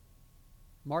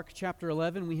Mark chapter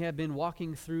 11, we have been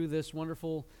walking through this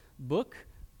wonderful book.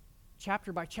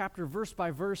 Chapter by chapter, verse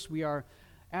by verse, we are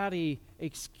at a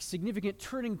significant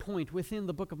turning point within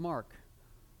the book of Mark.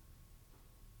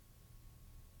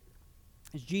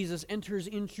 As Jesus enters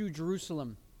into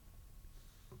Jerusalem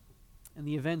and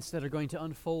the events that are going to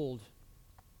unfold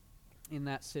in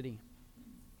that city.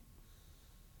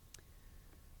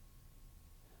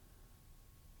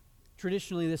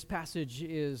 Traditionally, this passage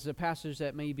is a passage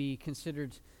that may be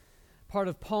considered part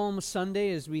of Palm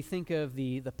Sunday as we think of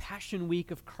the Passion Week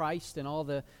of Christ and all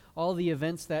the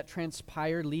events that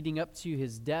transpired leading up to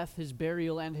his death, his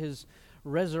burial, and his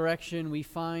resurrection. We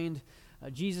find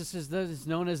Jesus is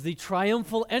known as the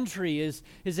triumphal entry,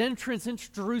 his entrance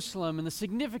into Jerusalem, and the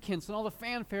significance and all the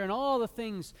fanfare and all the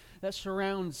things that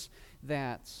surrounds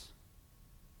that.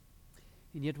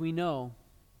 And yet we know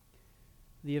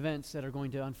the events that are going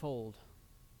to unfold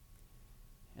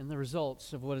and the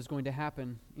results of what is going to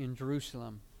happen in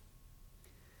Jerusalem.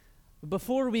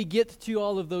 Before we get to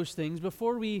all of those things,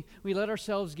 before we let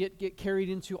ourselves get carried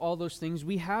into all those things,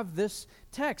 we have this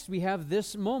text, we have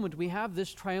this moment, we have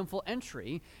this triumphal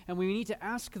entry, and we need to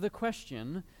ask the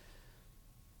question,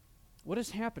 what is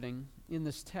happening in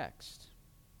this text?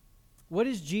 What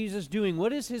is Jesus doing?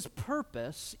 What is his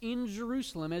purpose in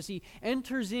Jerusalem as he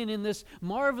enters in this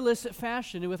marvelous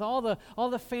fashion with all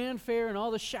the fanfare and all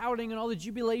the shouting and all the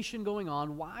jubilation going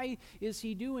on? Why is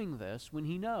he doing this when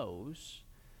he knows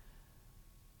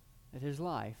that his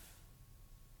life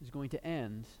is going to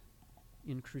end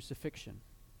in crucifixion?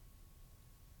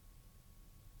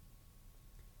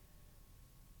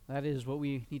 That is what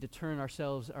we need to turn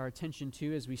our attention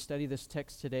to as we study this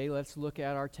text today. Let's look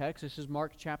at our text. This is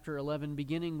Mark chapter 11,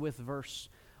 beginning with verse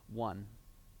 1.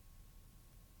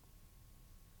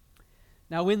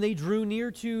 Now when they drew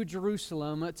near to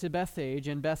Jerusalem, to Bethphage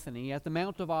and Bethany, at the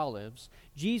Mount of Olives,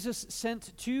 Jesus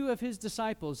sent two of his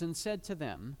disciples and said to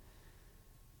them,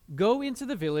 "Go into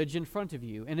the village in front of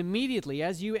you, and immediately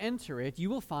as you enter it, you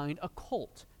will find a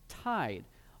colt tied,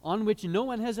 on which no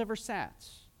one has ever sat.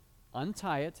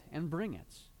 Untie it and bring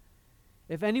it.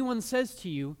 If anyone says to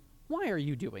you, 'Why are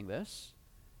you doing this?'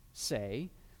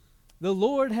 say, 'The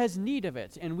Lord has need of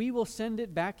it, and we will send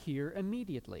it back here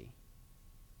immediately.'"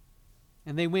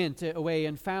 And they went away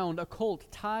and found a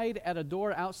colt tied at a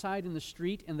door outside in the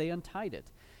street, and they untied it.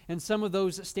 And some of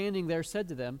those standing there said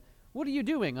to them, "What are you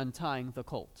doing untying the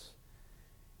colt?"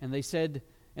 And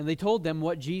they told them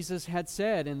what Jesus had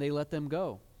said, and they let them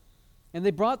go. And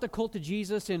they brought the colt to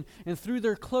Jesus and threw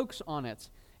their cloaks on it,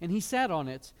 and he sat on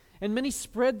it. And many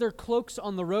spread their cloaks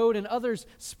on the road, and others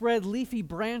spread leafy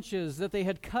branches that they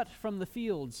had cut from the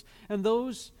fields. And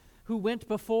those who went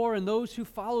before and those who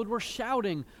followed were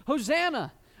shouting,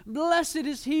 "Hosanna! Blessed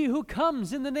is he who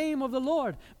comes in the name of the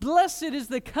Lord. Blessed is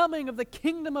the coming of the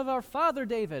kingdom of our father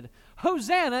David.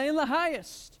 Hosanna in the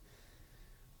highest."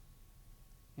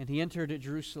 And he entered at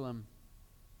Jerusalem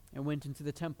and went into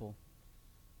the temple.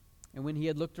 And when he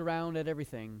had looked around at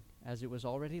everything, as it was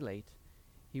already late,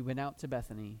 he went out to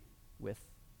Bethany with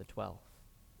the 12.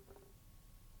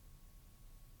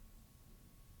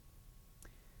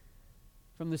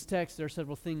 From this text, there are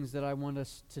several things that I want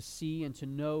us to see and to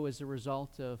know as a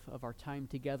result of our time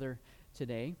together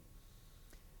today.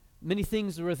 Many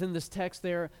things are within this text.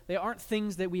 They aren't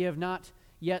things that we have not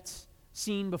yet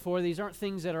seen before. These aren't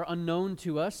things that are unknown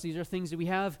to us. These are things that we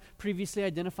have previously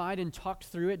identified and talked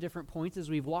through at different points as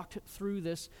we've walked through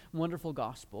this wonderful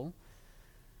gospel.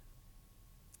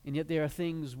 And yet they are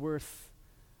things worth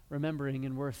remembering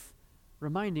and worth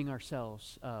reminding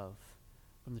ourselves of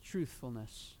from the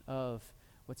truthfulness of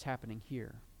what's happening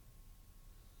here.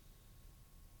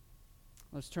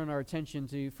 Let's turn our attention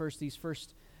to these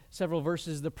first several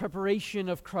verses, the preparation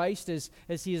of Christ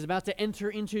as he is about to enter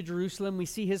into Jerusalem. We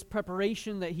see his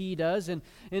preparation that he does, and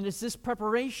it's this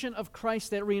preparation of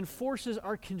Christ that reinforces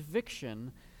our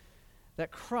conviction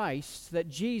that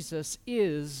Jesus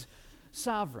is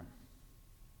sovereign.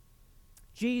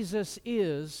 Jesus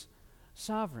is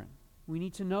sovereign. We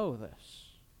need to know this.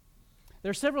 There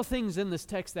are several things in this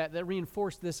text that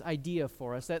reinforce this idea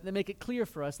for us, that make it clear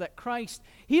for us that Christ,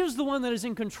 he is the one that is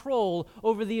in control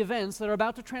over the events that are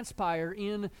about to transpire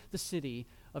in the city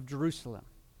of Jerusalem.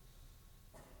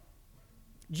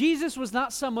 Jesus was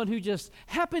not someone who just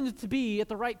happened to be at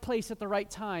the right place at the right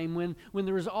time when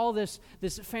there was all this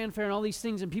fanfare and all these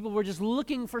things and people were just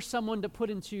looking for someone to put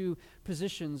into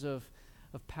positions of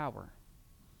power.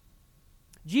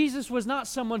 Jesus was not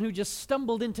someone who just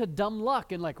stumbled into dumb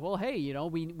luck and like, well, hey,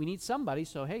 we need somebody,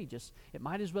 so hey, it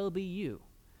might as well be you.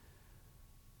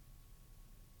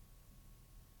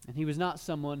 And he was not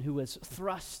someone who was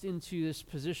thrust into this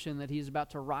position that he is about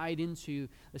to ride into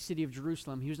the city of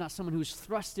Jerusalem. He was not someone who was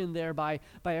thrust in there by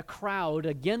a crowd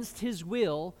against his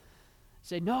will,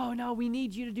 say, no, we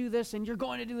need you to do this, and you're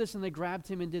going to do this, and they grabbed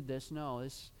him and did this. No,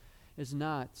 this is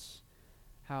not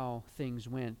how things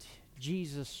went.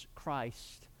 Jesus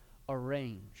Christ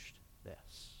arranged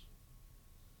this.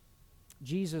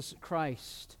 Jesus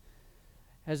Christ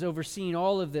has overseen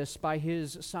all of this by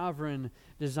his sovereign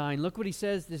design. Look what he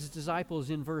says to his disciples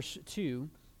in verse 2.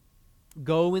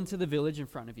 Go into the village in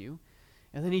front of you.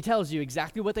 And then he tells you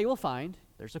exactly what they will find.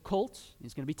 There's a colt.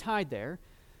 He's going to be tied there.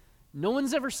 No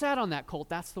one's ever sat on that colt.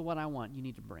 That's the one I want. You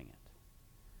need to bring it.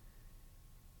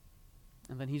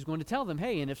 And then he's going to tell them,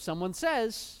 hey, and if someone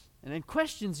says and then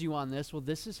questions you on this, well,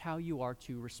 this is how you are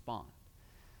to respond.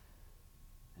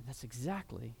 And that's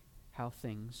exactly how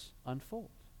things unfold.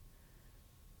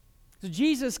 So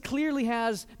Jesus clearly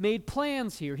has made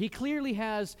plans here. He clearly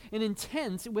has an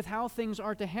intent with how things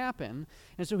are to happen.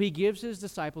 And so he gives his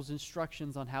disciples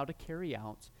instructions on how to carry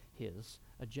out his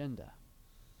agenda.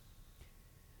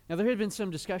 Now, there had been some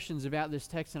discussions about this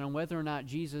text and on whether or not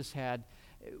Jesus had...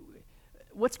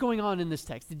 What's going on in this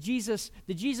text? Did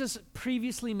Jesus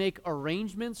previously make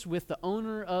arrangements with the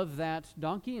owner of that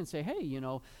donkey and say, hey,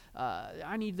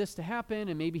 I need this to happen,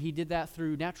 and maybe he did that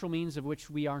through natural means of which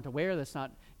we aren't aware, that's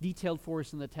not detailed for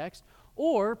us in the text?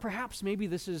 Or perhaps maybe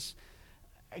this is,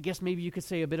 I guess maybe you could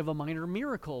say, a bit of a minor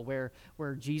miracle where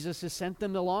Jesus has sent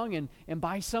them along, and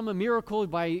by some miracle,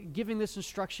 by giving this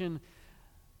instruction,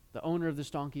 the owner of this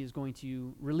donkey is going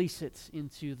to release it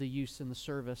into the use and the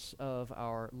service of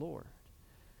our Lord.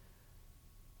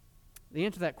 The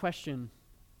answer to that question,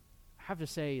 I have to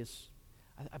say,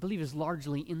 I believe is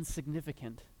largely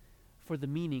insignificant for the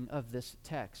meaning of this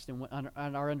text and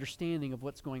our understanding of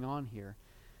what's going on here.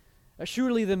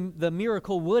 Surely the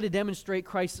miracle would demonstrate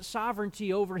Christ's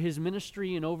sovereignty over his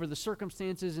ministry and over the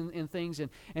circumstances and things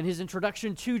and his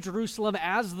introduction to Jerusalem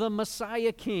as the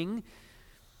Messiah King.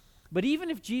 But even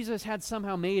if Jesus had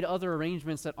somehow made other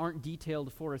arrangements that aren't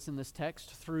detailed for us in this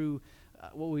text through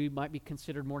what we might be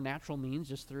considered more natural means,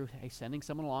 just through, hey, sending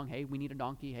someone along, hey, we need a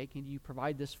donkey, hey, can you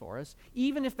provide this for us?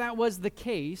 Even if that was the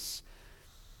case,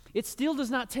 it still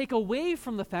does not take away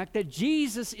from the fact that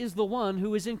Jesus is the one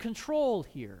who is in control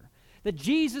here. That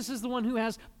Jesus is the one who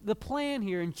has the plan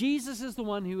here, and Jesus is the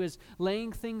one who is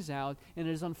laying things out and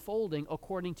is unfolding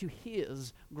according to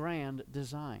his grand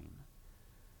design.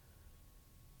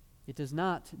 It does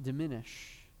not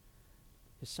diminish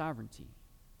his sovereignty.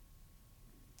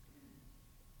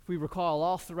 If we recall,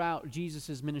 all throughout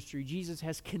Jesus' ministry, Jesus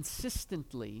has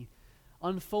consistently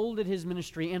unfolded his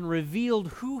ministry and revealed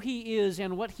who he is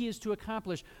and what he is to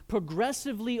accomplish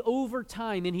progressively over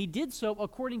time, and he did so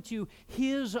according to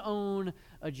his own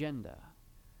agenda.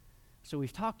 So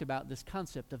we've talked about this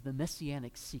concept of the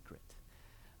messianic secret.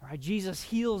 All right, Jesus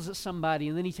heals somebody,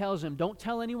 and then he tells him, don't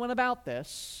tell anyone about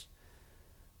this,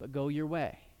 but go your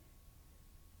way.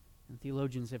 And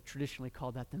theologians have traditionally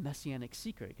called that the messianic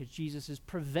secret, because Jesus is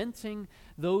preventing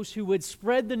those who would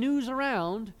spread the news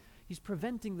around. He's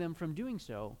preventing them from doing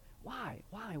so. Why?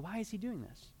 Why is he doing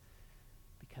this?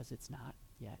 Because it's not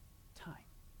yet time.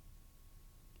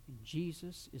 And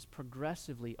Jesus is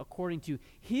progressively, according to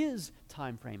his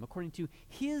time frame, according to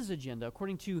his agenda,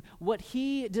 according to what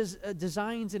he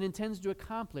designs and intends to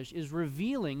accomplish, is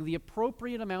revealing the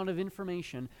appropriate amount of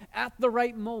information at the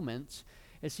right moment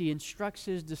as he instructs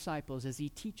his disciples, as he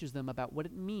teaches them about what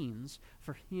it means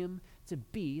for him to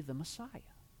be the Messiah.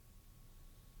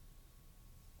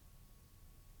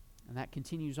 And that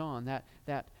continues on.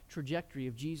 That trajectory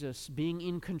of Jesus being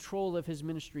in control of his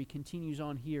ministry continues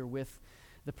on here with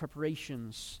the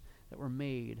preparations that were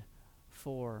made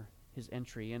for his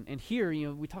entry. And here,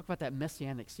 we talk about that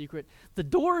messianic secret. The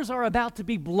doors are about to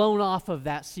be blown off of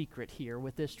that secret here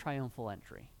with this triumphal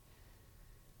entry.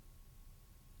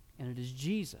 And it is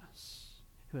Jesus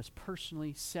who has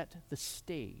personally set the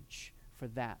stage for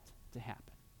that to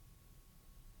happen.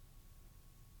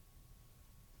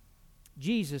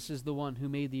 Jesus is the one who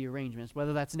made the arrangements,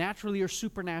 whether that's naturally or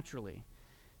supernaturally,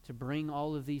 to bring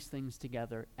all of these things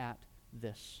together at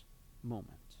this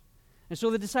moment. And so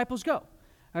the disciples go. All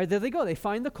right, there they go. They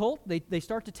find the colt. They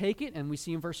start to take it, and we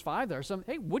see in verse 5 there are some,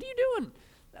 hey, what are you doing?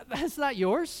 That's not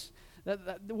yours.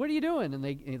 What are you doing? And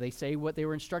they say what they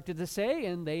were instructed to say,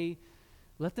 and they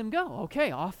let them go.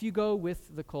 Okay, off you go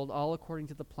with the colt, all according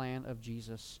to the plan of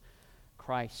Jesus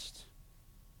Christ.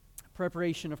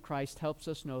 Preparation of Christ helps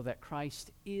us know that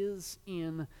Christ is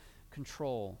in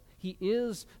control. He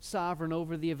is sovereign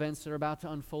over the events that are about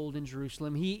to unfold in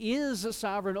Jerusalem. He is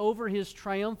sovereign over his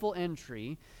triumphal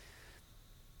entry.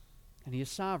 And he is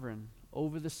sovereign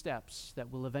over the steps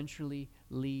that will eventually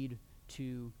lead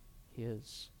to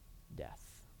his death.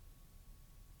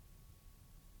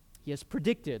 He has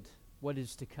predicted what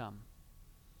is to come.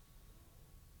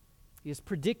 He has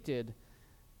predicted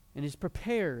and has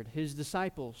prepared his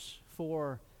disciples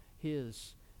for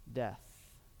his death.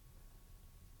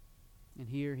 And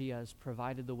here he has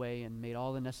provided the way and made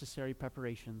all the necessary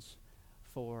preparations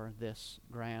for this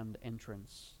grand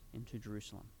entrance into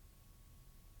Jerusalem.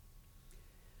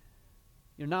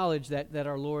 Your knowledge that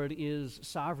our Lord is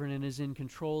sovereign and is in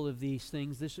control of these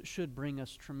things, this should bring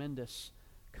us tremendous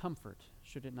comfort,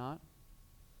 should it not?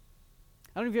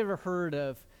 I don't know if you've ever heard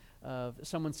of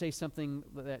someone say something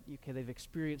that, okay, they've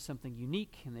experienced something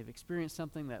unique and they've experienced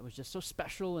something that was just so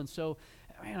special and so,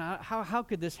 man, how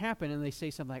could this happen? And they say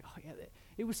something like, oh yeah,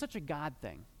 it was such a God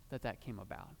thing that came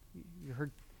about. You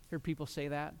heard people say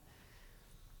that?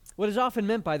 What is often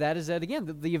meant by that is that,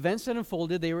 again, the events that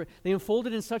unfolded, they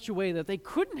unfolded in such a way that they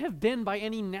couldn't have been by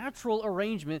any natural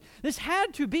arrangement. This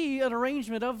had to be an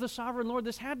arrangement of the sovereign Lord.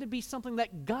 This had to be something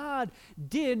that God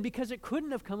did because it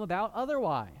couldn't have come about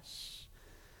otherwise.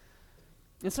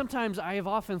 And sometimes I have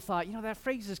often thought, that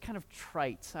phrase is kind of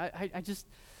trite.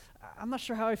 I'm not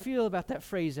sure how I feel about that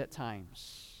phrase at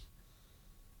times.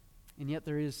 And yet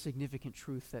there is significant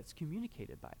truth that's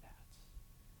communicated by that.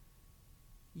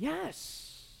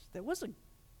 Yes, that was a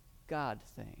God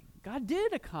thing. God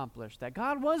did accomplish that.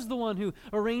 God was the one who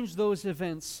arranged those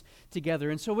events together.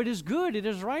 And so it is good, it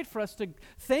is right for us to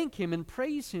thank him and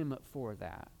praise him for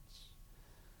that.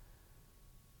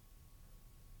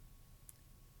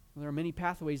 There are many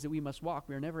pathways that we must walk.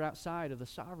 We are never outside of the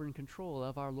sovereign control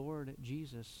of our Lord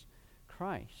Jesus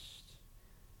Christ.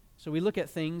 So we look at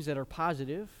things that are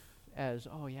positive as,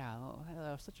 that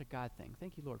was such a God thing.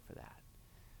 Thank you, Lord, for that.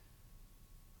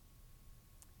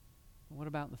 What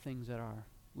about the things that are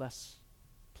less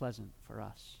pleasant for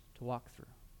us to walk through?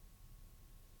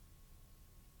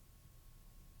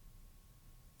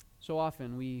 So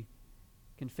often we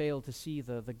can fail to see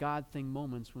the God thing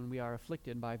moments when we are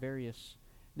afflicted by various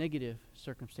negative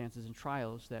circumstances and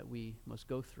trials that we must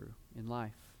go through in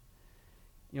life.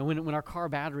 When our car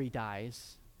battery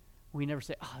dies, we never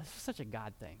say, oh, this is such a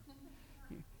God thing.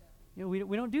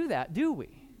 We don't do that, do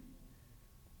we?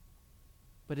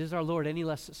 But is our Lord any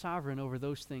less sovereign over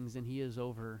those things than he is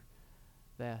over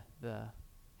the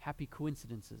happy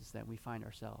coincidences that we find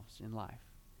ourselves in life?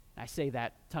 I say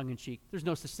that tongue-in-cheek. There's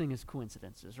no such thing as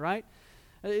coincidences, right?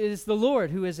 It is the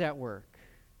Lord who is at work.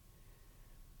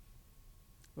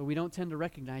 But we don't tend to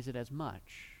recognize it as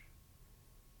much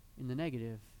in the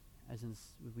negative as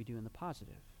we do in the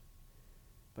positive.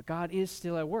 But God is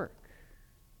still at work.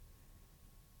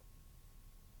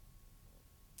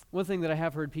 One thing that I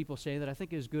have heard people say that I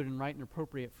think is good and right and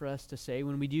appropriate for us to say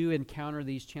when we do encounter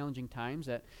these challenging times,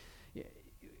 that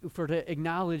for to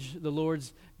acknowledge the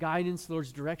Lord's guidance, the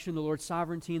Lord's direction, the Lord's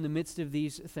sovereignty in the midst of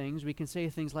these things, we can say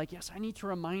things like, yes, I need to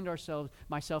remind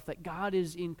myself that God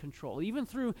is in control. Even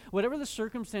through whatever the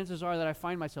circumstances are that I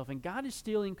find myself in, God is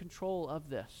still in control of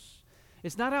this.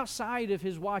 It's not outside of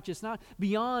his watch. It's not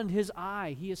beyond his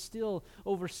eye. He is still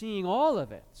overseeing all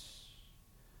of it.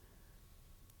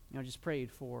 I just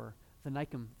prayed for the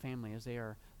Nikam family as they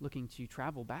are looking to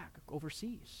travel back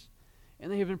overseas.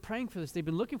 And they have been praying for this. They've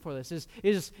been looking for this.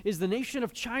 Is the nation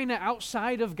of China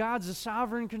outside of God's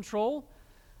sovereign control?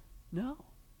 No.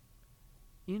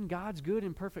 In God's good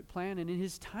and perfect plan and in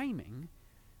his timing,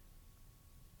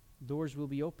 doors will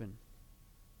be open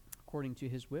according to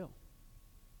his will.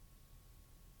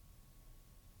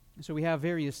 And so we have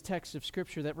various texts of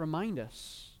Scripture that remind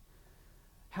us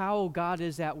how God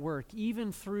is at work,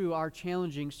 even through our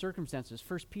challenging circumstances.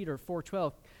 1 Peter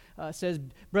 4:12 says,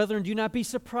 "Brethren, do not be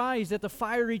surprised at the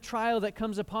fiery trial that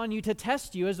comes upon you to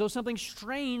test you, as though something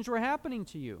strange were happening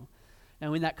to you."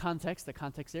 Now, in that context, the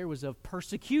context there was of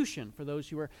persecution for those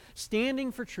who were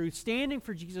standing for truth, standing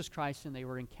for Jesus Christ, and they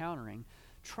were encountering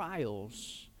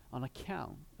trials on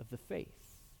account of the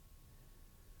faith.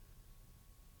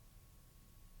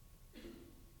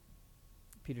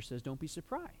 Peter says, don't be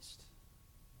surprised,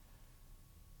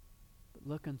 but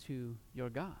look unto your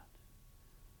God.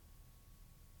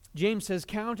 James says,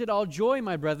 "Count it all joy,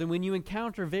 my brethren, when you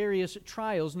encounter various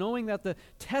trials, knowing that the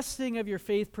testing of your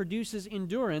faith produces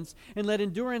endurance, and let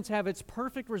endurance have its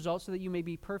perfect result, so that you may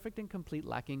be perfect and complete,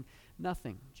 lacking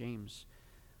nothing." James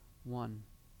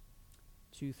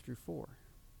 1:2-4.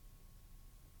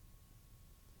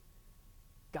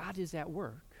 God is at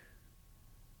work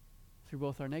through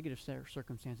both our negative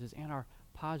circumstances and our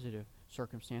positive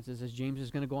circumstances. As James is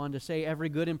going to go on to say, every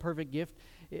good and perfect gift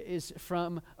is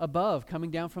from above, coming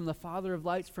down from the Father of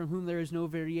lights, from whom there is no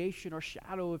variation or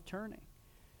shadow of turning.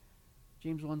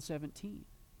 James 1:17.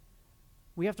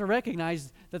 We have to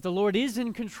recognize that the Lord is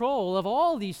in control of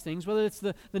all these things, whether it's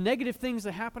the negative things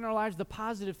that happen in our lives, the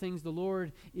positive things. The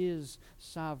Lord is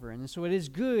sovereign. And so it is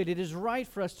good, it is right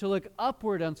for us to look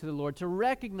upward unto the Lord, to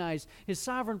recognize His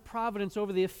sovereign providence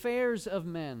over the affairs of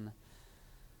men.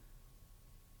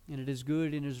 And it is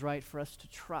good and it is right for us to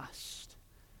trust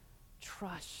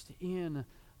in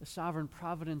the sovereign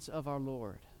providence of our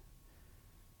Lord.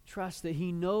 Trust that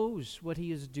He knows what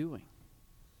He is doing.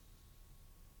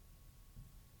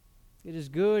 It is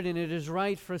good and it is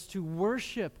right for us to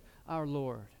worship our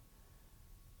Lord,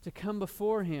 to come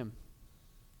before Him,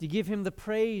 to give Him the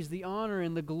praise, the honor,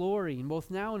 and the glory, and both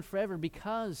now and forever,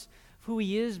 because of who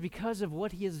He is, because of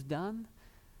what He has done,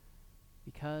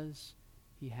 because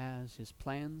He has His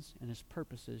plans and His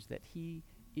purposes that He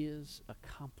is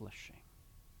accomplishing.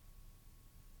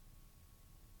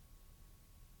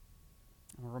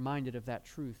 I'm reminded of that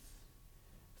truth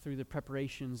through the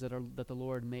preparations that the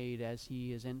Lord made as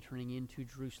He is entering into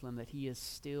Jerusalem, that He is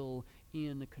still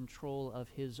in control of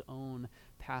His own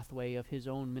pathway, of His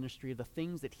own ministry, of the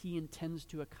things that He intends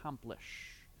to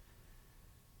accomplish.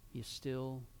 He is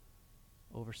still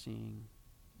overseeing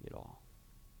it all.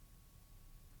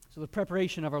 So the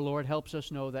preparation of our Lord helps us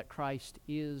know that Christ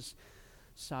is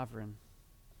sovereign.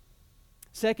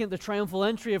 Second, the triumphal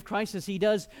entry of Christ as He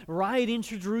does ride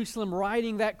into Jerusalem,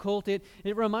 riding that colt, it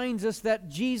reminds us that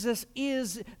Jesus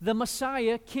is the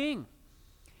Messiah King.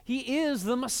 He is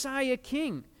the Messiah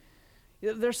King.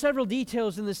 There are several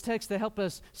details in this text that help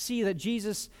us see that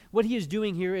Jesus, what He is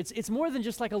doing here, it's more than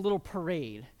just like a little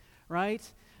parade, right?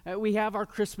 We have our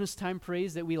Christmas time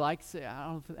parades that we like.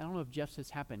 I don't know if Jeff's has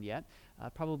happened yet.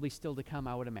 Probably still to come,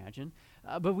 I would imagine.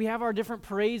 But we have our different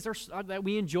parades that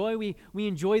we enjoy. We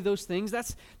enjoy those things.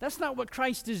 That's not what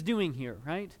Christ is doing here,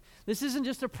 right? This isn't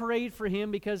just a parade for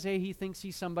Him because, hey, He thinks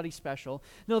He's somebody special.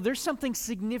 No, there's something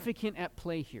significant at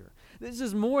play here. This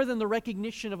is more than the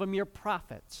recognition of a mere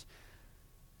prophet.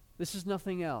 This is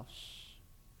nothing else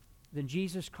than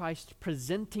Jesus Christ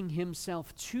presenting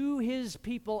Himself to His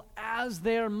people as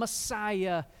their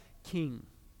Messiah King,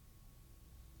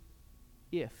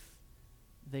 if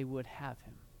they would have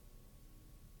Him.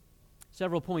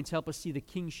 Several points help us see the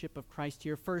kingship of Christ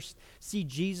here. First, see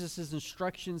Jesus'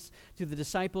 instructions to the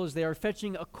disciples. They are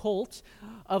fetching a colt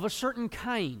of a certain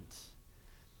kind.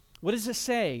 What does it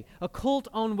say? A colt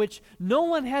on which no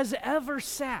one has ever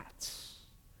sat.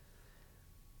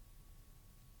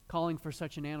 Calling for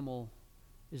such an animal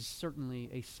is certainly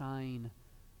a sign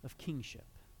of kingship.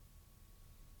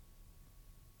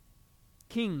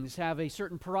 Kings have a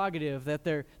certain prerogative that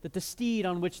the steed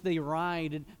on which they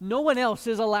ride, no one else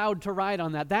is allowed to ride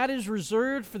on that. That is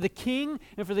reserved for the king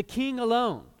and for the king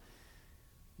alone.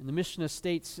 And the Mishnah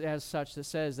states as such, that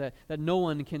says that no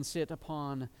one can sit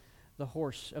upon the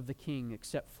horse of the king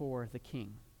except for the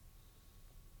king.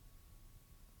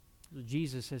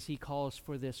 Jesus, as He calls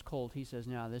for this colt, He says,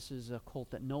 now this is a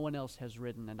colt that no one else has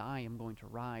ridden, and I am going to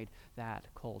ride that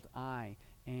colt. I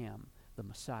am the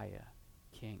Messiah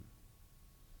King.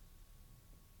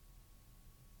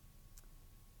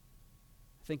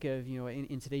 Think of,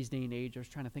 in today's day and age, I was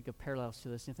trying to think of parallels to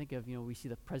this. And think of, we see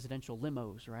the presidential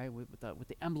limos, right, with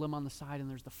the emblem on the side, and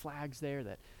there's the flags there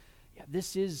that,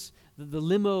 this is the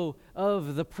limo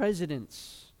of the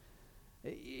presidents.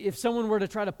 If someone were to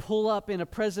try to pull up in a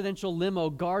presidential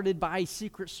limo guarded by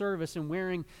Secret Service and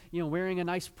wearing a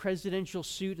nice presidential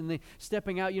suit and they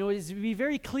stepping out, it would be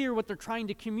very clear what they're trying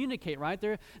to communicate, right?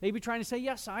 They'd be trying to say,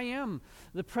 yes, I am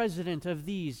the president of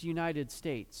these United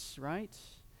States, right?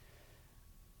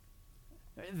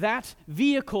 That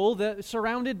vehicle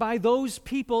surrounded by those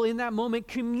people in that moment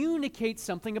communicates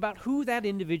something about who that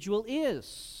individual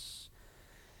is.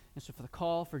 And so for the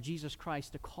call for Jesus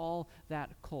Christ to call that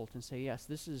colt and say, yes,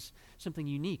 this is something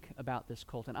unique about this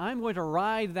colt, and I'm going to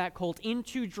ride that colt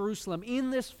into Jerusalem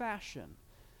in this fashion,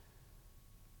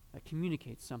 that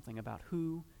communicates something about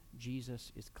who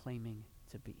Jesus is claiming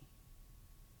to be.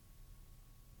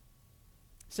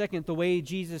 Second, the way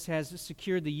Jesus has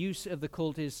secured the use of the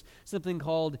colt is something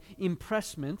called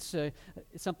impressments.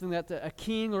 Something that a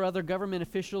king or other government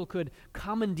official could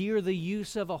commandeer the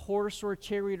use of a horse or a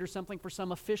chariot or something for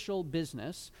some official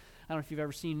business. I don't know if you've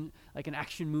ever seen like an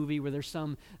action movie where there's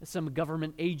some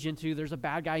government agent who there's a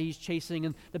bad guy he's chasing,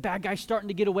 and the bad guy's starting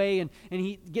to get away, and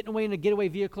he getting away in a getaway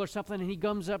vehicle or something, and he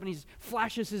comes up and he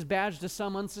flashes his badge to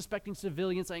some unsuspecting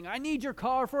civilian saying, I need your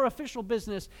car for official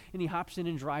business, and he hops in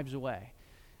and drives away,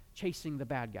 chasing the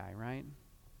bad guy, right?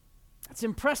 That's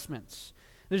impressments.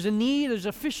 There's a need, there's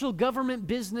official government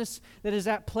business that is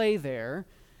at play there,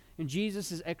 and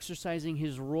Jesus is exercising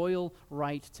His royal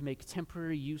right to make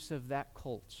temporary use of that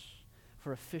colt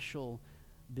for official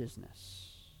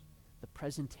business, the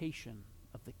presentation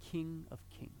of the King of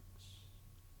Kings.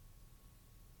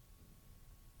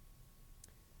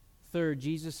 Third,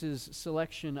 Jesus'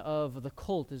 selection of the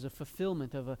colt is a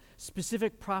fulfillment of a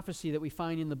specific prophecy that we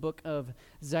find in the book of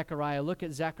Zechariah. Look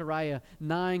at Zechariah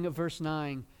 9, verse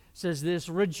 9. It says this,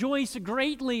 "Rejoice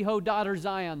greatly, O daughter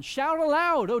Zion. Shout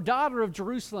aloud, O daughter of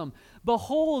Jerusalem.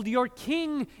 Behold, your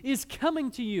king is coming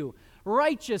to you.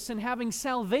 Righteous and having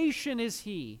salvation is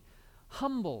he,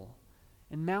 humble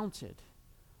and mounted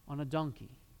on a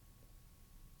donkey,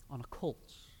 on a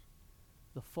colt,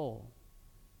 the foal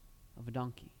of a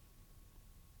donkey."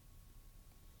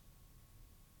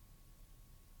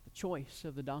 Choice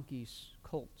of the donkey's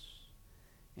colt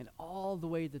and all the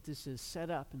way that this is set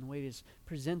up and the way it is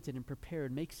presented and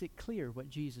prepared makes it clear what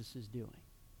Jesus is doing.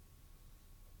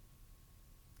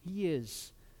 He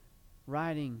is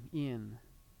riding in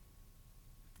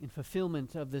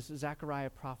fulfillment of this Zechariah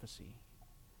prophecy.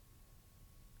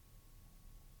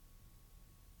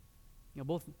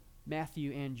 Both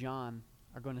Matthew and John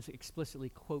are going to explicitly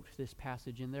quote this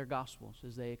passage in their Gospels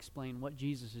as they explain what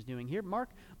Jesus is doing. Here,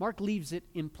 Mark leaves it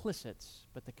implicit,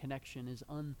 but the connection is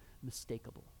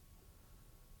unmistakable.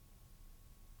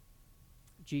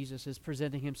 Jesus is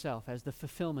presenting himself as the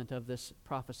fulfillment of this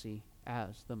prophecy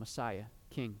as the Messiah,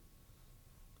 King.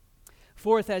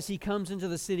 Fourth, as he comes into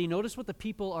the city, notice what the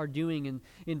people are doing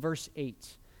in verse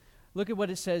 8. Look at what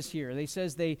it says here. They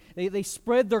says they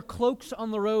spread their cloaks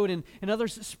on the road, and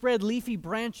others spread leafy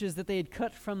branches that they had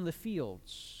cut from the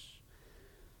fields.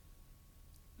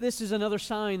 This is another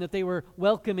sign that they were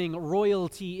welcoming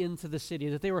royalty into the city,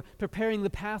 that they were preparing the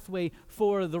pathway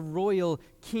for the royal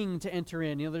king to enter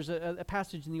in. There's a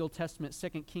passage in the Old Testament,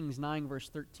 2 Kings 9, verse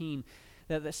 13,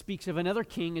 that speaks of another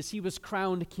king as he was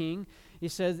crowned king. It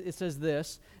says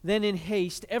this, "Then in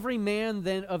haste every man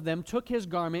then of them took his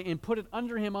garment and put it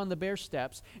under him on the bare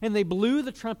steps, and they blew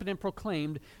the trumpet and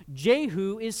proclaimed,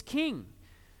 'Jehu is king.'"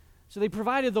 So they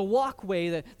provided the walkway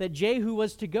that Jehu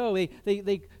was to go.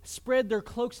 They spread their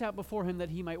cloaks out before him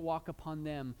that he might walk upon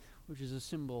them, which is a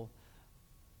symbol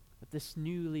that this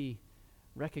newly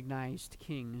recognized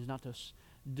king is not to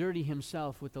dirty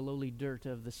himself with the lowly dirt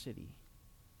of the city.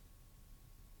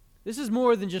 This is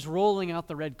more than just rolling out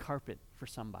the red carpet for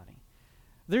somebody.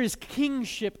 There is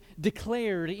kingship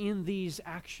declared in these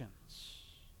actions.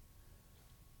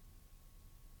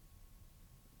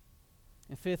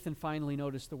 And fifth and finally,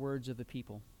 notice the words of the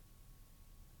people.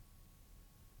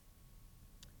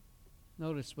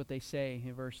 Notice what they say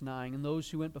in verse 9. "And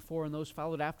those who went before and those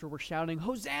followed after were shouting,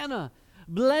 'Hosanna!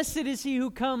 Blessed is he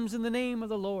who comes in the name of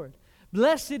the Lord.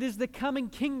 Blessed is the coming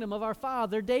kingdom of our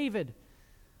father David.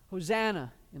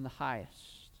 Hosanna in the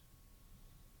highest.'"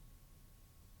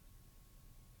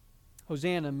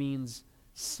 Hosanna means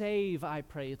save, I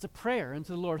pray. It's a prayer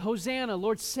unto the Lord. Hosanna,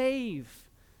 Lord, save.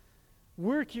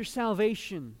 Work your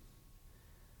salvation.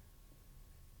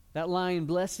 That line,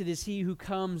 "Blessed is he who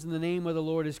comes in the name of the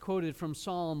Lord," is quoted from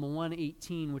Psalm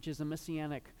 118, which is a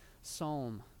messianic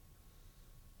psalm.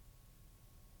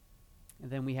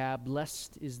 And then we have,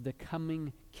 "Blessed is the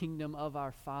coming kingdom of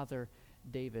our father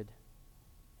David."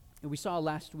 And we saw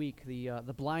last week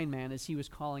the blind man as he was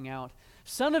calling out,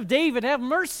 "Son of David, have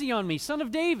mercy on me, Son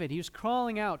of David." He was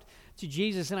calling out to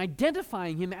Jesus and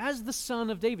identifying him as the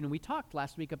Son of David. And we talked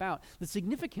last week about the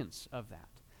significance of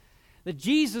that. That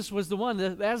Jesus was the one,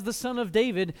 as the Son of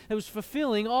David, that was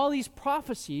fulfilling all these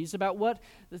prophecies about what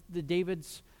the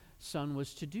David's son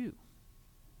was to do.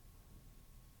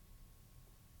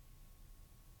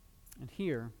 And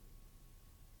here,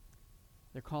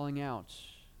 they're calling out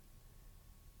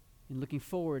and looking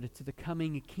forward to the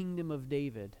coming kingdom of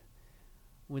David,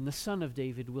 when the Son of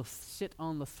David will sit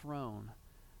on the throne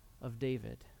of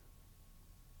David.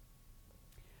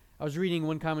 I was reading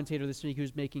one commentator this week who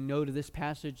was making note of this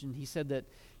passage, and he said that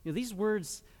these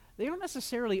words, they aren't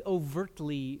necessarily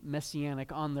overtly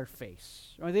messianic on their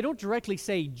face. Or they don't directly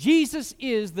say, Jesus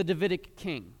is the Davidic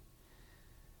king.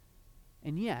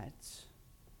 And yet,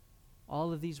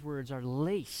 all of these words are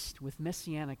laced with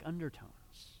messianic undertones.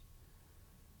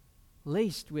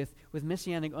 Laced with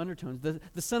messianic undertones.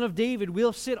 The Son of David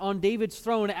will sit on David's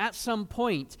throne at some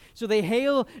point. So they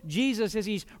hail Jesus as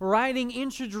he's riding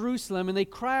into Jerusalem, and they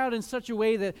cry out in such a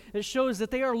way that it shows that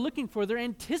they are looking for, they're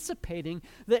anticipating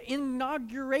the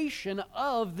inauguration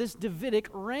of this Davidic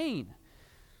reign.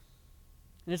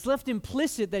 And it's left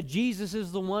implicit that Jesus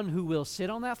is the one who will sit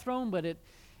on that throne, but it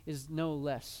is no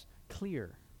less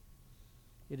clear.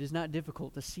 It is not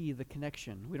difficult to see the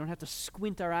connection. We don't have to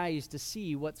squint our eyes to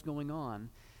see what's going on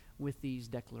with these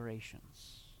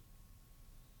declarations.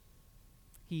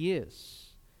 He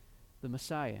is the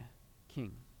Messiah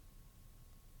King.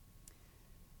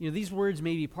 These words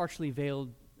may be partially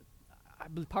veiled,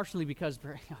 partially because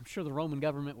I'm sure the Roman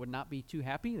government would not be too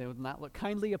happy. They would not look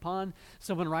kindly upon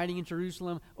someone riding in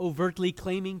Jerusalem overtly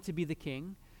claiming to be the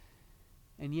king.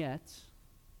 And yet,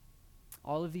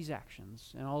 all of these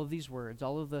actions and all of these words,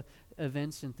 all of the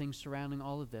events and things surrounding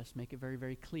all of this make it very,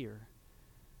 very clear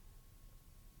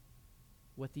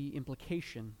what the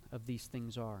implication of these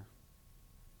things are.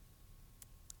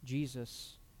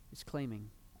 Jesus is claiming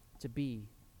to be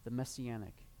the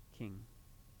Messianic King.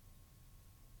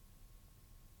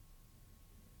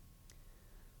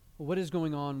 Well, what is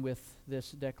going on with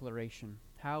this declaration?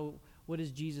 What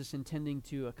is Jesus intending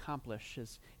to accomplish?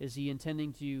 Is he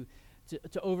intending to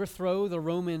overthrow the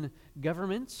Roman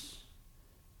government?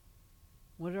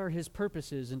 What are his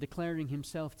purposes in declaring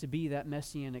himself to be that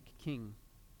Messianic King?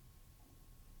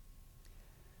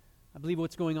 I believe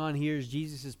what's going on here is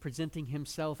Jesus is presenting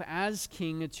himself as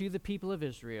king to the people of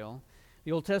Israel.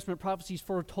 The Old Testament prophecies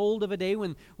foretold of a day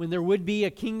when there would be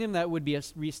a kingdom that would be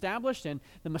reestablished, and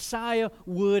the Messiah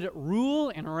would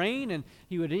rule and reign, and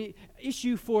he would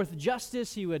issue forth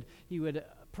justice. He would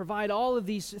provide all of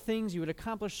these things. He would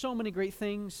accomplish so many great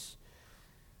things.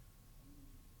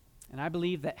 And I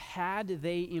believe that had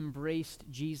they embraced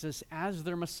Jesus as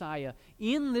their Messiah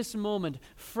in this moment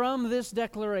from this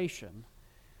declaration,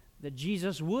 that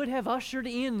Jesus would have ushered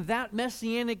in that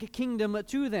Messianic kingdom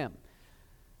to them.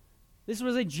 This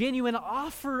was a genuine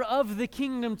offer of the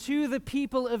kingdom to the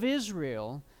people of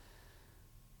Israel.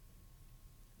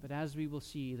 But as we will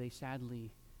see, they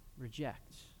sadly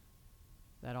reject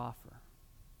that offer.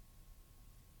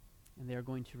 And they are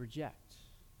going to reject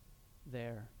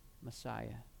their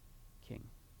Messiah King.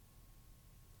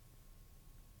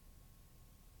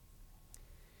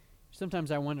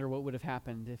 Sometimes I wonder what would have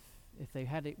happened if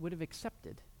they would have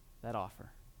accepted that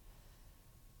offer.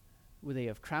 Would they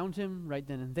have crowned him right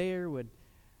then and there? What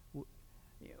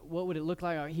would it look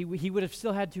like? He would have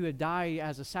still had to die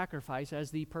as a sacrifice, as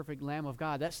the perfect Lamb of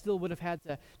God. That still would have had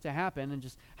to happen. And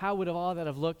just how would all that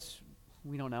have looked?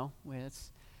 We don't know.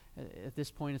 At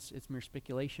this point, it's mere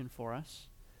speculation for us.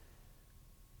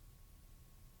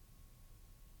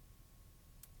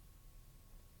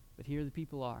 But here the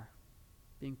people are,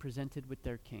 being presented with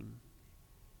their king.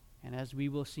 And as we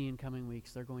will see in coming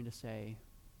weeks, they're going to say,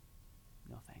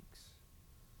 no thanks.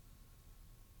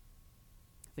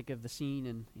 Think of the scene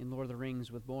in Lord of the Rings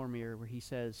with Boromir where he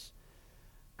says,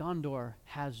 Gondor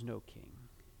has no king,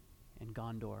 and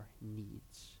Gondor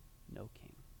needs no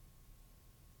king.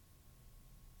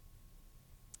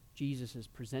 Jesus is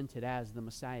presented as the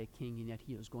Messiah King, and yet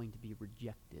he is going to be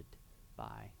rejected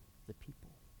by the people.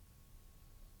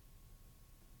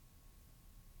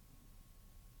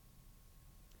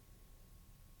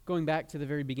 Going back to the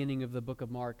very beginning of the book of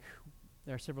Mark,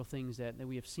 there are several things that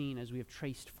we have seen as we have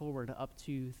traced forward up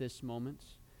to this moment.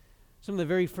 Some of the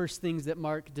very first things that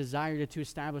Mark desired to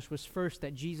establish was first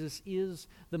that Jesus is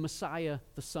the Messiah,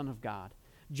 the Son of God.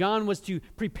 John was to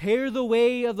prepare the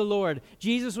way of the Lord.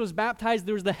 Jesus was baptized.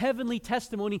 There was the heavenly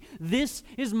testimony. This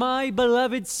is my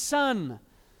beloved Son.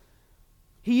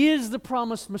 He is the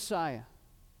promised Messiah.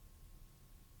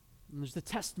 And there's the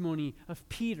testimony of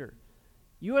Peter.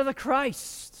 You are the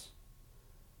Christ.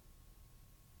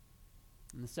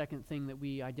 And the second thing that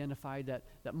we identified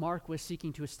that Mark was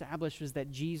seeking to establish was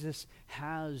that Jesus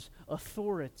has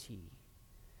authority.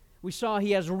 We saw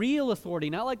he has real authority,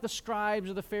 not like the scribes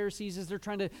or the Pharisees as they're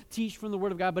trying to teach from the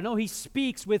Word of God, but no, he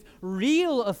speaks with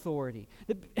real authority,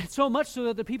 so much so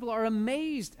that the people are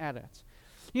amazed at it.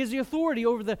 He has the authority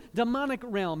over the demonic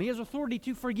realm. He has authority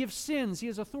to forgive sins. He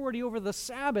has authority over the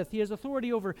Sabbath. He has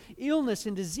authority over illness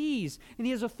and disease. And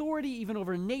he has authority even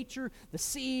over nature, the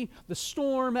sea, the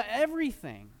storm,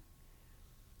 everything.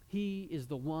 He is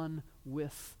the one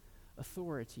with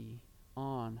authority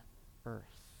on earth.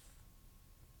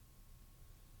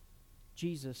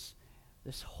 Jesus,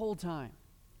 this whole time,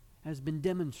 has been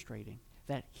demonstrating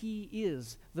that he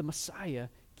is the Messiah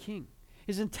King.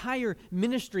 His entire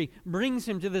ministry brings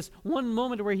him to this one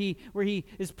moment where he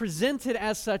is presented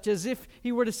as such, as if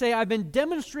he were to say, I've been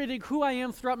demonstrating who I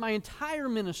am throughout my entire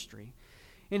ministry.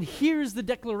 And here's the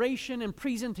declaration and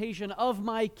presentation of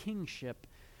my kingship.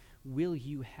 Will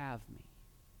you have me?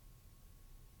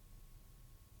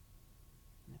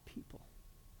 And the people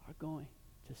are going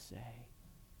to say,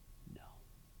 no.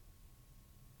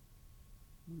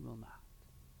 We will not.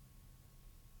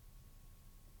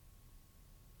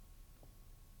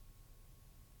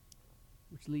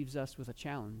 Which leaves us with a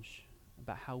challenge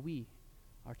about how we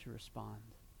are to respond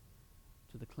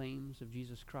to the claims of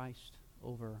Jesus Christ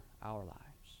over our lives.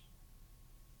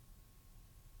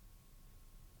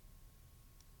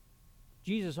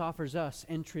 Jesus offers us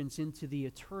entrance into the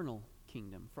eternal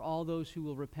kingdom for all those who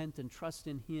will repent and trust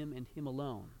in him and him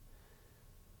alone.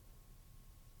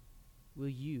 Will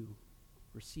you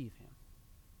receive him?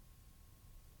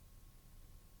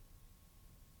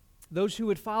 Those who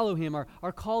would follow him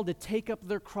are called to take up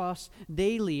their cross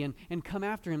daily and come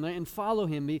after him and follow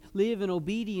him, live in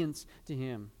obedience to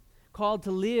him, called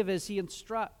to live as he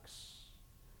instructs.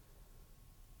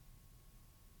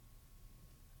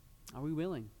 Are we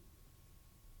willing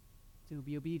to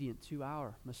be obedient to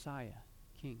our Messiah,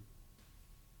 King?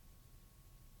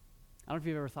 I don't know if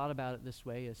you've ever thought about it this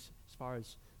way as far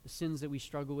as the sins that we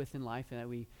struggle with in life and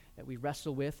that we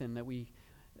wrestle with and that we,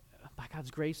 by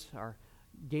God's grace, are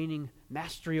gaining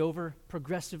mastery over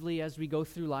progressively as we go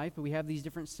through life, but we have these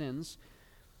different sins.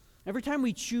 Every time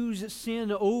we choose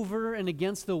sin over and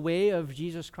against the way of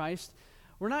Jesus Christ,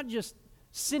 we're not just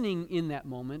sinning in that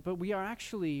moment, but we are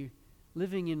actually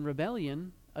living in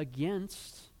rebellion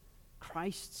against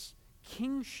Christ's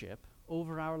kingship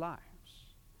over our lives.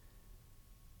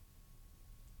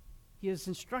 He has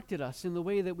instructed us in the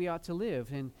way that we ought to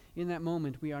live, and in that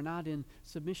moment we are not in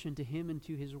submission to him and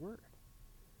to his word.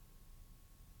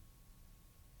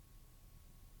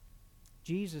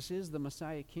 Jesus is the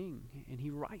Messiah King, and he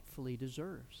rightfully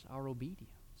deserves our obedience.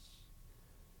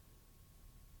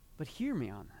 But hear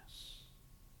me on this.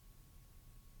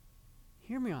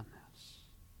 Hear me on this.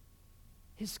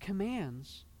 His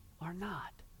commands are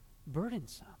not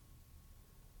burdensome.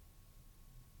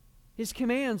 His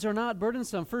commands are not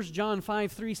burdensome. 1 John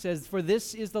 5:3 says, "For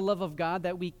this is the love of God,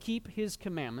 that we keep his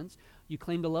commandments." You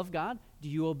claim to love God? Do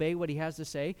you obey what he has to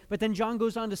say? But then John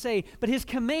goes on to say, but his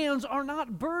commands are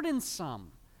not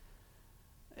burdensome.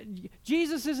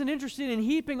 Jesus isn't interested in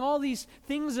heaping all these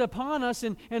things upon us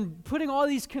and putting all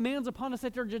these commands upon us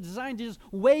that are designed to just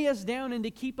weigh us down and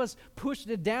to keep us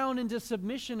pushed down into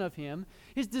submission of him.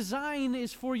 His design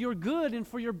is for your good and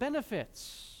for your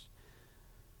benefits.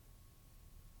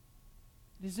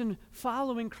 It is in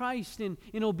following Christ, in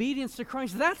obedience to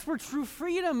Christ. That's where true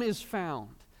freedom is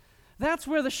found. That's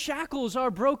where the shackles are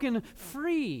broken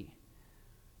free.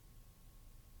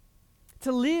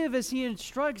 To live as he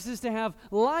instructs is to have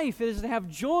life, it is to have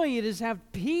joy, it is to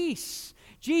have peace.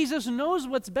 Jesus knows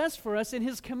what's best for us, and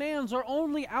his commands are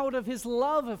only out of his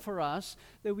love for us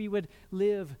that we would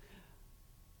live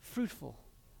fruitful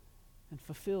and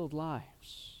fulfilled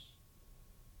lives.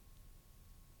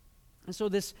 And so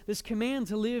this command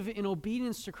to live in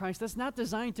obedience to Christ, that's not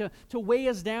designed to weigh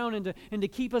us down and to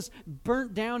keep us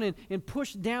burnt down and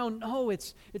pushed down. No,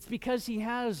 it's because he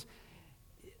has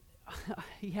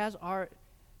our,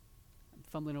 I'm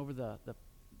fumbling over the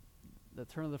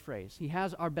turn of the phrase. He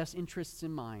has our best interests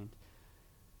in mind,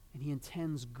 and he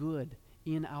intends good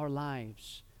in our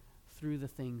lives through the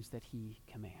things that he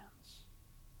commands.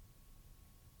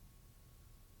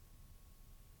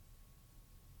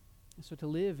 So to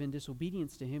live in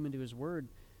disobedience to him and to his word,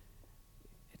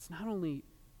 it's not only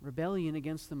rebellion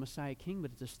against the Messiah King,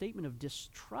 but it's a statement of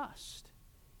distrust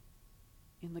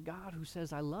in the God who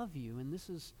says, I love you, and this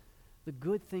is the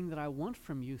good thing that I want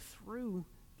from you through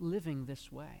living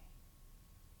this way.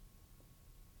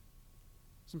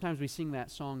 Sometimes we sing that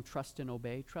song, Trust and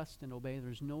Obey. Trust and obey.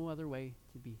 There's no other way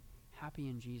to be happy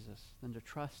in Jesus than to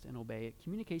trust and obey. It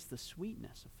communicates the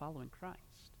sweetness of following Christ.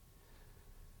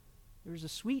 There's a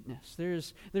sweetness. There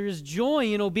is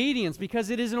joy in obedience, because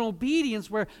it is in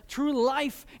obedience where true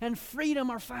life and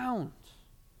freedom are found.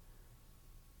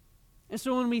 And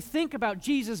so when we think about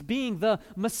Jesus being the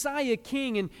Messiah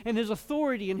King and his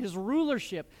authority and his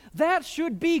rulership, that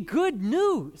should be good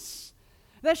news.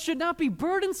 That should not be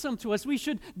burdensome to us. We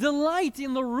should delight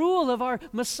in the rule of our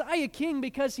Messiah King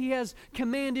because he has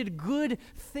commanded good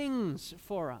things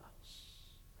for us.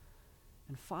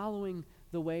 And following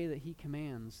the way that he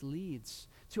commands leads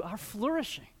to our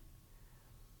flourishing.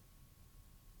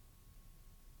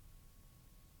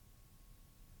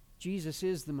 Jesus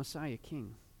is the Messiah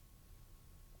King.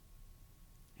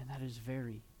 And that is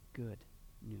very good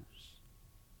news.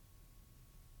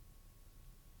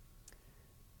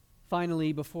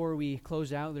 Finally, before we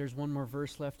close out, there's one more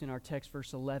verse left in our text,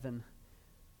 verse 11,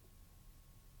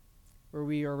 where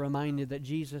we are reminded that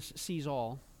Jesus sees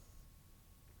all.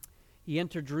 He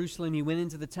entered Jerusalem, he went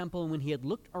into the temple, and when he had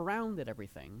looked around at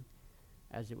everything,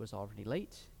 as it was already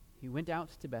late, he went out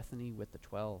to Bethany with the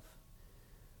 12.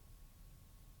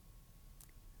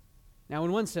 Now,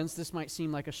 in one sense, this might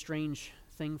seem like a strange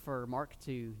thing for Mark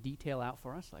to detail out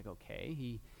for us. Like,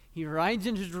 okay, he rides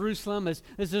into Jerusalem as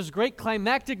this great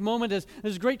climactic moment, as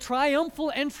this great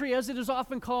triumphal entry, as it is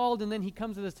often called, and then he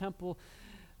comes to the temple,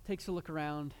 takes a look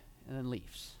around, and then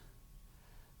leaves.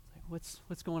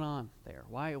 What's going on there?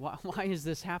 Why is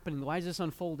this happening? Why is this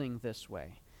unfolding this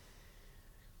way?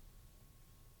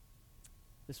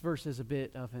 This verse is a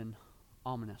bit of an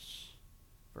ominous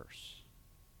verse.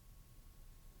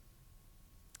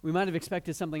 We might have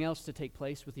expected something else to take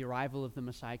place with the arrival of the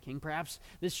Messiah King. Perhaps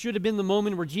this should have been the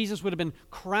moment where Jesus would have been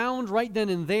crowned right then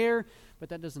and there, but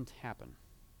that doesn't happen.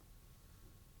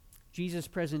 Jesus'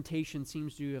 presentation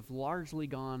seems to have largely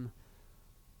gone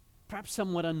perhaps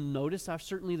somewhat unnoticed.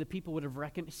 Certainly the people would have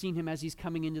seen him as he's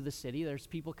coming into the city. There's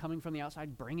people coming from the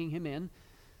outside bringing him in,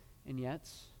 and yet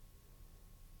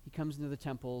he comes into the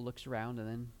temple, looks around, and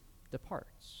then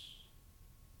departs.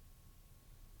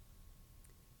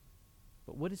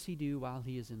 But what does he do while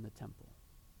he is in the temple?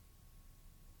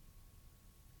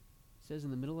 It says in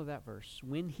the middle of that verse,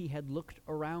 when he had looked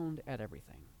around at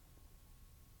everything,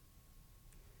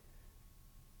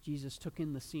 Jesus took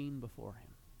in the scene before him.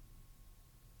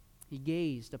 He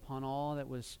gazed upon all that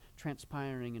was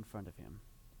transpiring in front of him.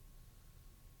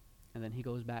 And then he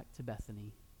goes back to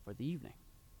Bethany for the evening.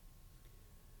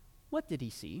 What did he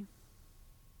see?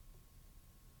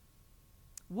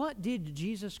 What did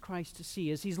Jesus Christ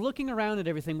see? As he's looking around at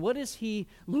everything, what is he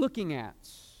looking at?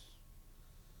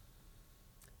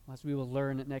 Well, as we will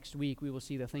learn next week, we will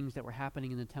see the things that were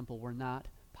happening in the temple were not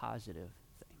positive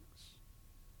things.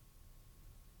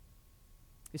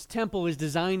 This temple is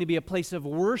designed to be a place of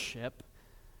worship,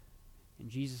 and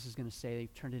Jesus is going to say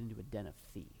they've turned it into a den of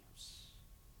thieves.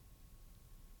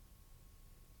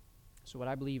 So what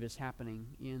I believe is happening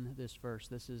in this verse,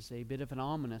 this is a bit of an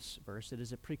ominous verse. It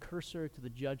is a precursor to the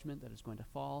judgment that is going to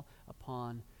fall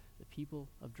upon the people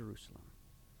of Jerusalem.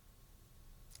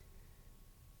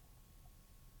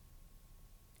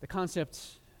 The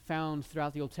concept found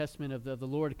throughout the Old Testament of the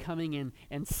Lord coming in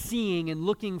and seeing and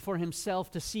looking for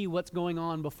himself to see what's going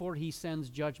on before he sends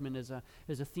judgment is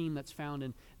a theme that's found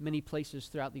in many places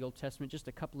throughout the Old Testament. Just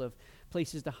a couple of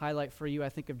places to highlight for you. I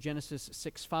think of Genesis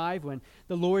 6:5, when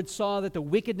the Lord saw that the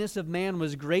wickedness of man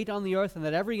was great on the earth and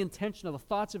that every intention of the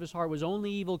thoughts of his heart was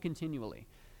only evil continually.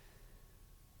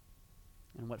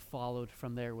 And what followed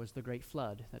from there was the great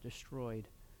flood that destroyed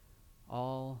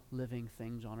all living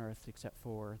things on earth except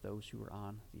for those who were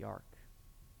on the ark.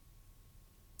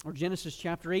 Or Genesis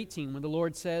chapter 18, when the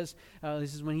Lord says,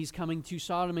 this is when he's coming to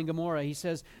Sodom and Gomorrah, he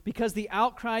says, because the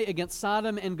outcry against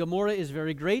Sodom and Gomorrah is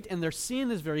very great and their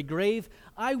sin is very grave,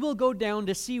 I will go down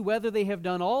to see whether they have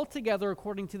done altogether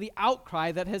according to the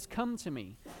outcry that has come to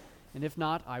me. And if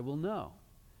not, I will know.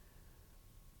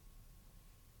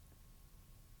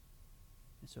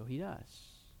 And so he does.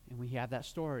 And we have that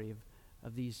story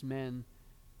of these men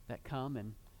that come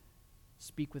and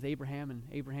speak with Abraham, and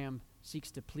Abraham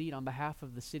seeks to plead on behalf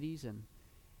of the cities, and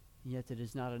yet it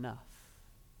is not enough.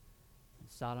 And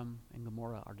Sodom and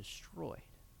Gomorrah are destroyed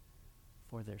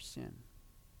for their sin.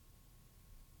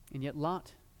 And yet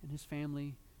Lot and his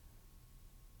family,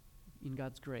 in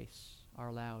God's grace, are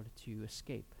allowed to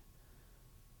escape.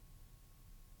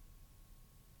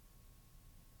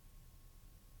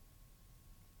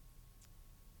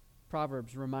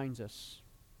 Proverbs reminds us,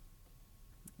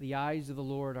 the eyes of the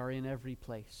Lord are in every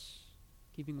place,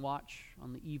 keeping watch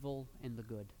on the evil and the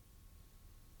good.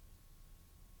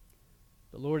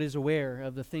 The Lord is aware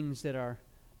of the things that are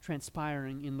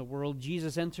transpiring in the world.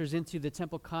 Jesus enters into the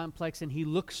temple complex and he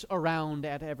looks around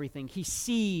at everything. He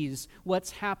sees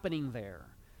what's happening there.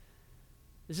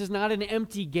 This is not an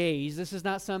empty gaze. This is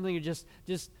not something you're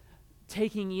just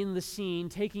taking in the scene,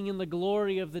 taking in the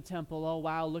glory of the temple. Oh,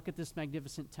 wow, look at this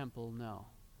magnificent temple. No.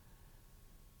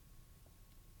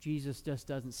 Jesus just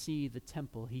doesn't see the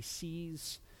temple. He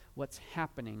sees what's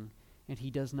happening, and he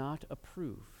does not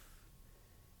approve.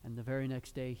 And the very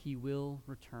next day, he will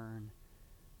return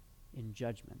in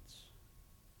judgment.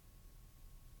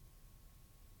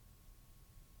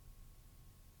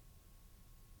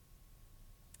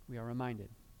 We are reminded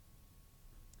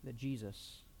that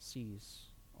Jesus sees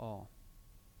all.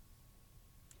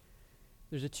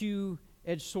 There's a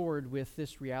two-edged sword with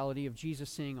this reality of Jesus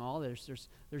seeing all.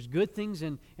 There's good things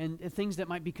and things that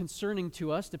might be concerning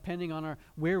to us depending on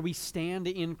where we stand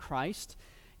in Christ.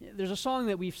 There's a song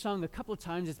that we've sung a couple of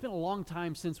times. It's been a long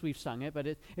time since we've sung it, but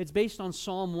it's based on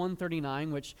Psalm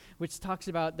 139, which talks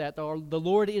about that the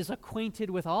Lord is acquainted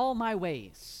with all my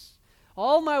ways.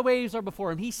 All my ways are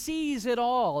before him. He sees it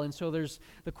all. And so there's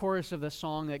the chorus of the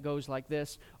song that goes like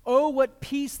this. Oh, what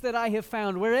peace that I have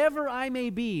found wherever I may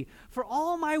be, for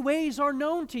all my ways are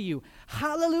known to you.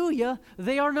 Hallelujah,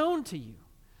 they are known to you.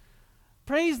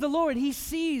 Praise the Lord. He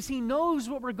sees, he knows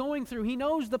what we're going through. He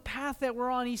knows the path that we're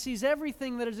on. He sees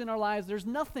everything that is in our lives. There's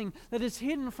nothing that is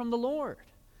hidden from the Lord.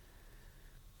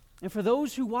 And for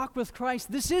those who walk with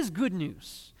Christ, this is good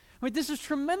news. Right? This is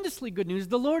tremendously good news.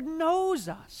 The Lord knows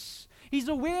us. He's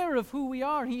aware of who we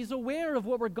are. He's aware of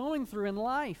what we're going through in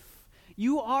life.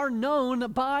 You are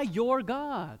known by your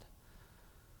God.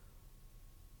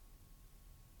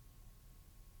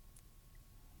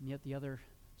 And yet the other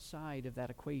side of that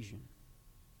equation,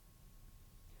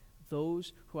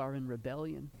 those who are in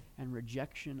rebellion and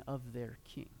rejection of their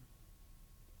king,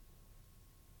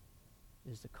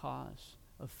 is the cause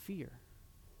of fear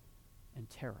and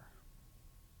terror.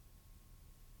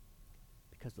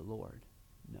 Because the Lord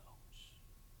knows.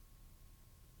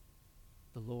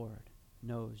 The Lord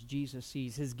knows. Jesus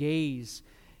sees. His gaze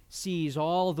sees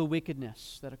all the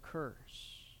wickedness that occurs,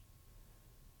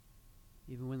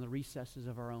 even in the recesses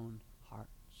of our own hearts.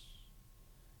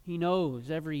 He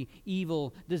knows every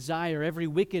evil desire, every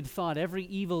wicked thought, every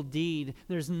evil deed.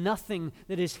 There's nothing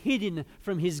that is hidden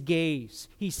from His gaze.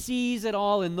 He sees it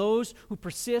all, and those who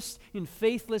persist in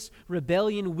faithless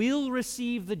rebellion will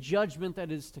receive the judgment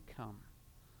that is to come.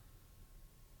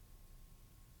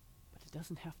 But it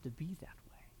doesn't have to be that way.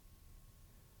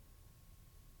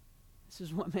 This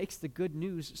is what makes the good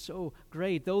news so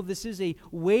great. Though this is a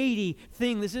weighty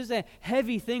thing, this is a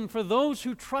heavy thing for those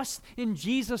who trust in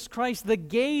Jesus Christ, the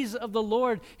gaze of the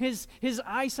Lord, His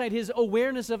eyesight, His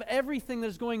awareness of everything that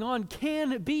is going on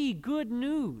can be good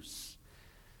news.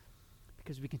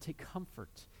 Because we can take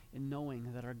comfort in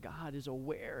knowing that our God is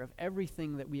aware of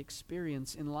everything that we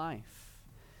experience in life.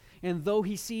 And though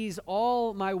He sees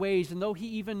all my ways, and though He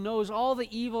even knows all the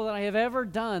evil that I have ever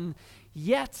done,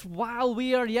 yet while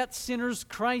we are yet sinners,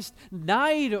 Christ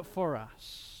died for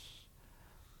us.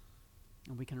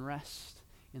 And we can rest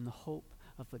in the hope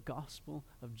of the gospel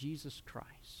of Jesus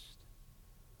Christ.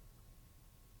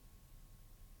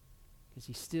 Because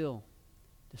He still,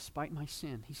 despite my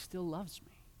sin, He still loves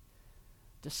me.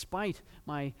 Despite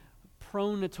my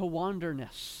prone to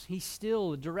wanderness, He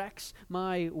still directs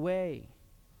my way.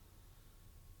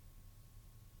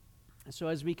 And so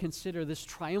as we consider this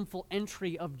triumphal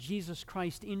entry of Jesus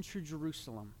Christ into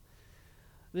Jerusalem,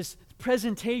 this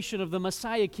presentation of the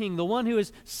Messiah King, the one who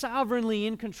is sovereignly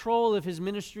in control of His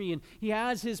ministry, and He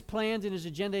has His plans and His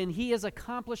agenda, and He is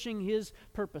accomplishing His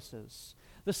purposes.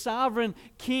 The sovereign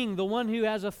King, the one who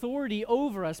has authority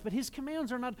over us, but His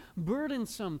commands are not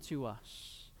burdensome to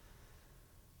us.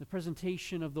 The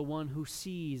presentation of the one who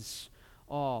sees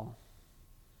all.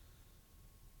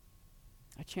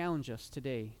 I challenge us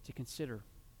today to consider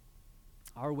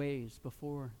our ways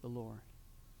before the Lord.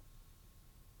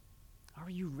 Are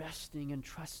you resting and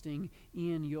trusting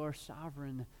in your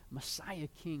sovereign Messiah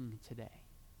King today?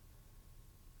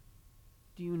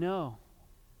 Do you know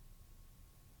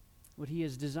what He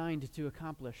is designed to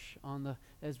accomplish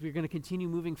as we're going to continue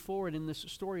moving forward in this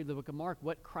story of the book of Mark,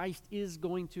 what Christ is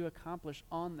going to accomplish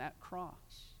on that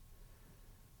cross?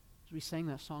 As we sang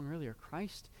that song earlier,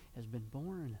 Christ has been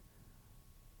born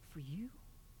for you.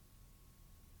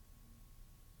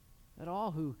 That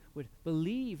all who would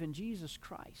believe in Jesus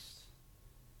Christ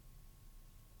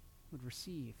would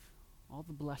receive all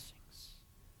the blessings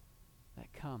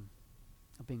that come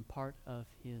of being part of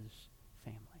His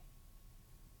family.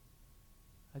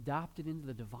 Adopted into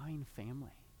the divine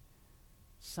family.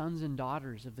 Sons and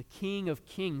daughters of the King of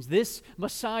Kings, this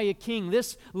Messiah King,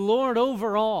 this Lord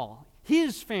over all,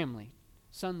 His family,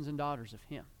 sons and daughters of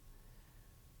Him.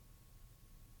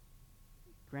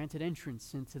 Granted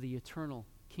entrance into the eternal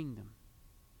kingdom.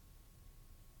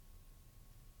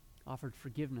 Offered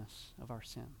forgiveness of our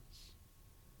sins.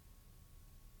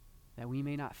 That we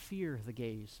may not fear the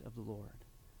gaze of the Lord,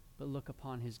 but look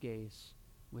upon His gaze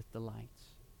with delight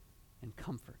and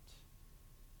comfort.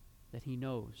 That He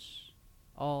knows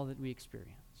all that we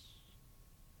experience.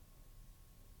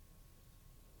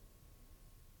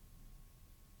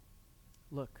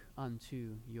 Look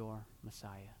unto your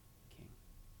Messiah.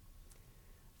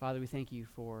 Father, we thank You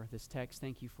for this text.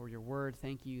 Thank You for Your word.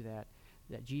 Thank You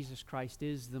that Jesus Christ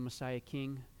is the Messiah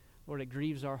King. Lord, it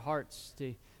grieves our hearts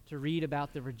to read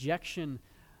about the rejection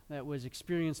that was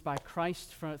experienced by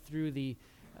Christ through the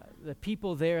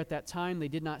people there at that time. They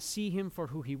did not see Him for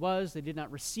who He was. They did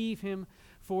not receive Him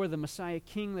for the Messiah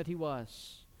King that He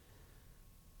was.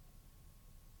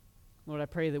 Lord, I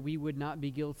pray that we would not be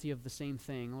guilty of the same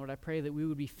thing. Lord, I pray that we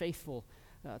would be faithful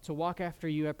to walk after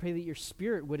You. I pray that Your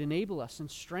Spirit would enable us and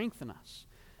strengthen us.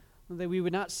 That we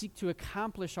would not seek to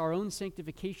accomplish our own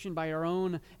sanctification by our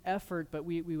own effort, but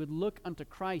we would look unto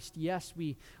Christ. Yes,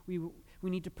 we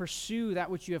need to pursue that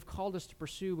which You have called us to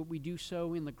pursue, but we do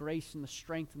so in the grace and the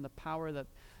strength and the power that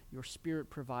Your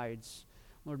Spirit provides.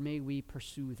 Lord, may we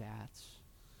pursue that.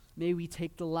 May we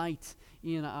take delight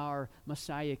in our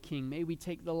Messiah King. May we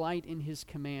take delight in His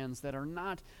commands that are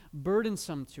not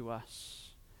burdensome to us.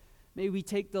 May we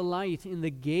take delight in the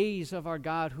gaze of our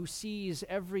God who sees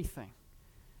everything,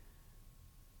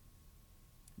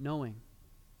 knowing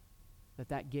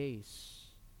that gaze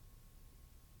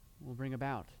will bring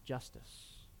about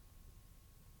justice,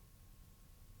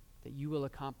 that you will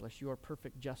accomplish your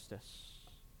perfect justice.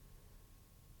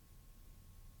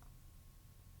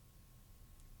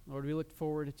 Lord, we look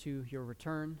forward to your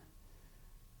return.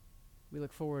 We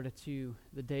look forward to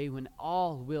the day when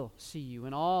all will see you,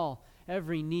 and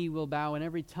every knee will bow, and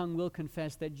every tongue will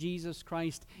confess that Jesus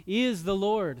Christ is the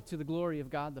Lord, to the glory of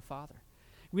God the Father.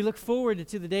 We look forward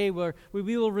to the day where we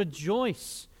will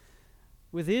rejoice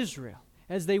with Israel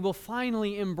as they will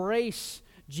finally embrace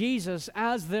Jesus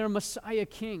as their Messiah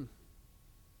King.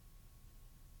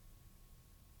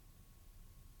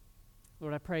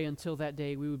 Lord, I pray until that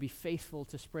day we would be faithful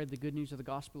to spread the good news of the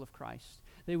gospel of Christ,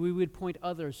 that we would point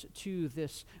others to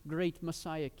this great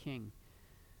Messiah King,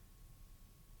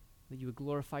 that you would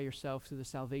glorify yourself through the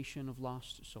salvation of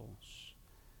lost souls.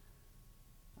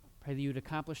 I pray that you would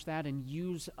accomplish that and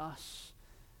use us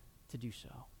to do so.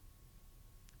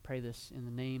 I pray this in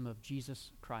the name of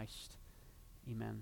Jesus Christ. Amen.